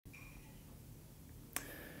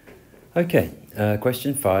Okay,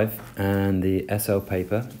 question 5 and the SL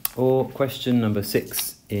paper, or question number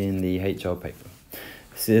 6 in the HL paper.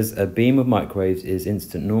 It says a beam of microwaves is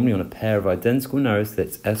incident normally on a pair of identical narrow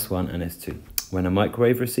slits S1 and S2. When a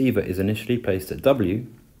microwave receiver is initially placed at W,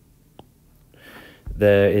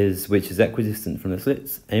 which is equidistant from the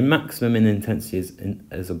slits, a maximum in intensity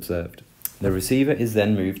is observed. The receiver is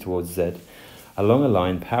then moved towards Z along a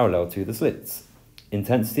line parallel to the slits.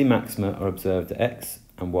 Intensity maxima are observed at X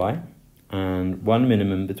and Y, and one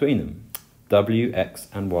minimum between them. W, X,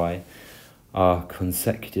 and Y are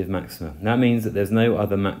consecutive maxima. That means that there's no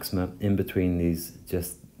other maxima in between these,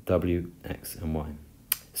 just W, X, and Y.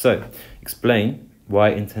 So, explain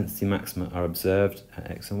why intensity maxima are observed at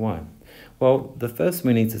X and Y. Well, the first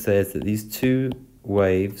thing we need to say is that these two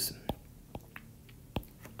waves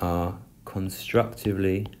are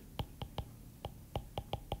constructively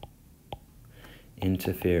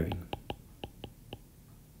interfering.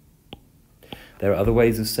 There are other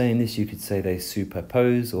ways of saying this. You could say they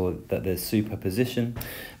superpose or that there's superposition,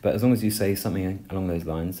 but as long as you say something along those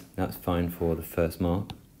lines, that's fine for the first mark,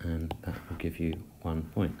 and that will give you 1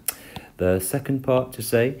 point. The second part to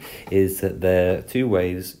say is that their two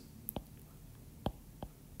waves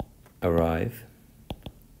arrive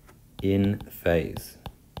in phase.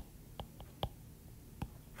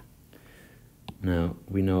 Now,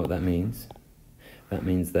 we know what that means. That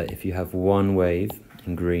means that if you have one wave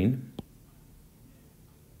in green,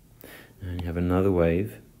 and you have another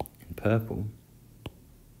wave in purple,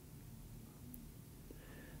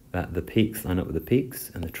 that the peaks line up with the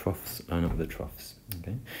peaks and the troughs line up with the troughs.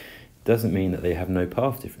 Okay? Doesn't mean that they have no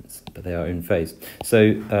path difference, but they are in phase.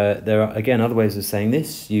 So there are, again, other ways of saying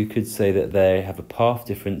this. You could say that they have a path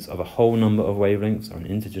difference of a whole number of wavelengths or an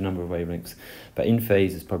integer number of wavelengths, but in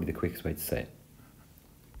phase is probably the quickest way to say it.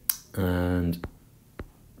 And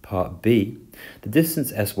part B, the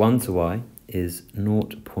distance S1 to Y is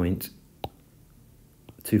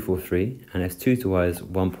 0.243 and S2 to Y is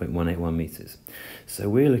 1.181 meters. So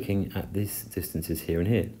we're looking at these distances here and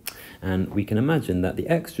here. And we can imagine that the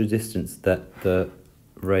extra distance that the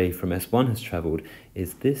ray from S1 has traveled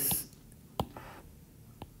is this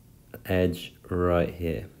edge right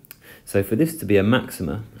here. So for this to be a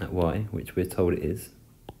maxima at Y, which we're told it is,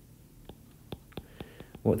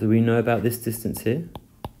 what do we know about this distance here?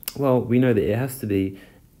 Well, we know that it has to be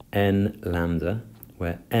n lambda,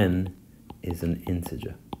 where n is an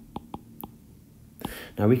integer.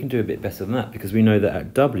 Now we can do a bit better than that, because we know that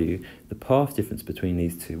at W, the path difference between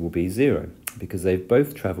these two will be 0, because they've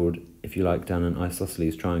both travelled, if you like, down an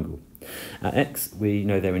isosceles triangle. At X, we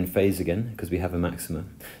know they're in phase again, because we have a maxima.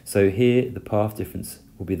 So here, the path difference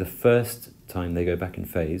will be the first time they go back in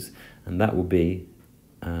phase, and that will be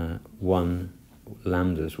 1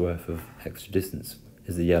 lambda's worth of extra distance,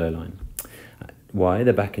 is the yellow line. At Y,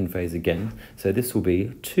 they're back in phase again, so this will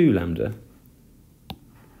be 2 lambda,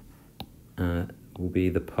 will be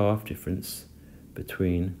the path difference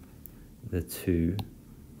between the two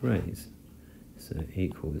rays. So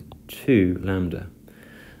equals 2 lambda.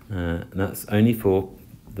 And that's only for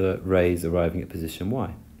the rays arriving at position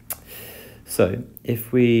Y. So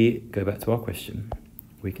if we go back to our question,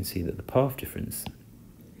 we can see that the path difference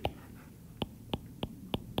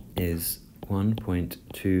is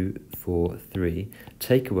 1.243,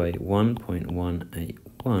 take away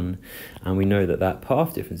 1.181, and we know that that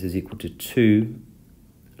path difference is equal to 2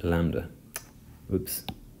 lambda. Oops.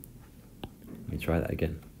 Let me try that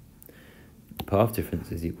again. The path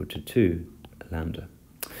difference is equal to 2 lambda.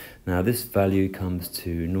 Now this value comes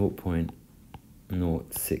to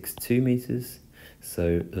 0.062 meters,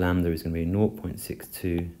 so lambda is going to be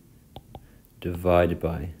 0.62 divided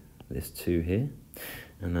by this 2 here,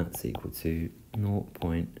 and that's equal to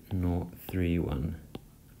 0.031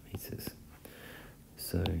 meters.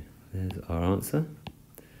 So there's our answer,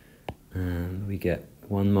 and we get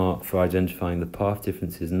 1 mark for identifying the path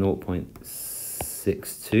difference is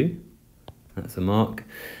 0.62. That's a mark,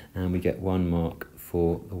 and we get 1 mark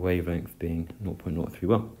for the wavelength being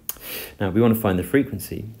 0.031. Now we want to find the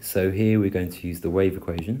frequency, so here we're going to use the wave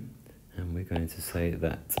equation, and we're going to say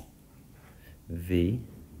that V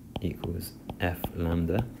equals F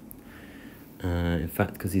lambda. In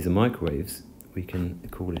fact, because these are microwaves, we can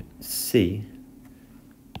call it C,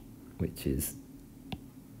 which is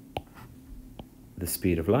the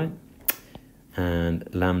speed of light, and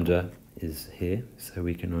lambda is here, so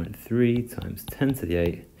we can write 3 times 10 to the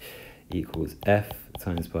 8 equals F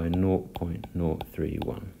times by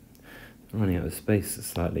 0.031. I'm running out of space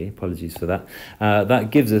slightly, apologies for that.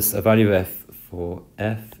 That gives us a value of F for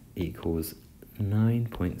F equals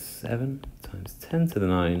 9.7 times 10 to the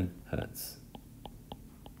 9 hertz.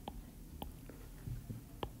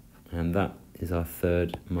 and that is our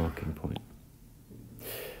third marking point.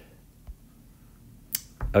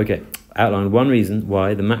 Okay, outline one reason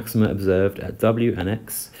why the maxima observed at W and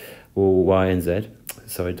X, or Y and Z,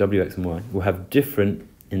 sorry, W, X and Y, will have different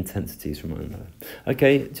intensities from one another.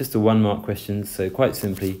 Okay, just a 1 mark question, so quite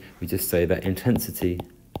simply we just say that intensity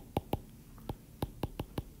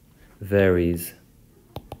varies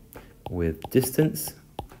with distance,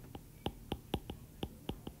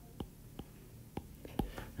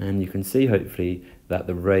 and you can see hopefully that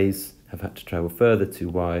the rays have had to travel further to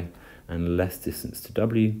Y and less distance to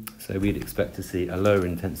W, so we'd expect to see a lower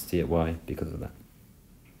intensity at Y because of that.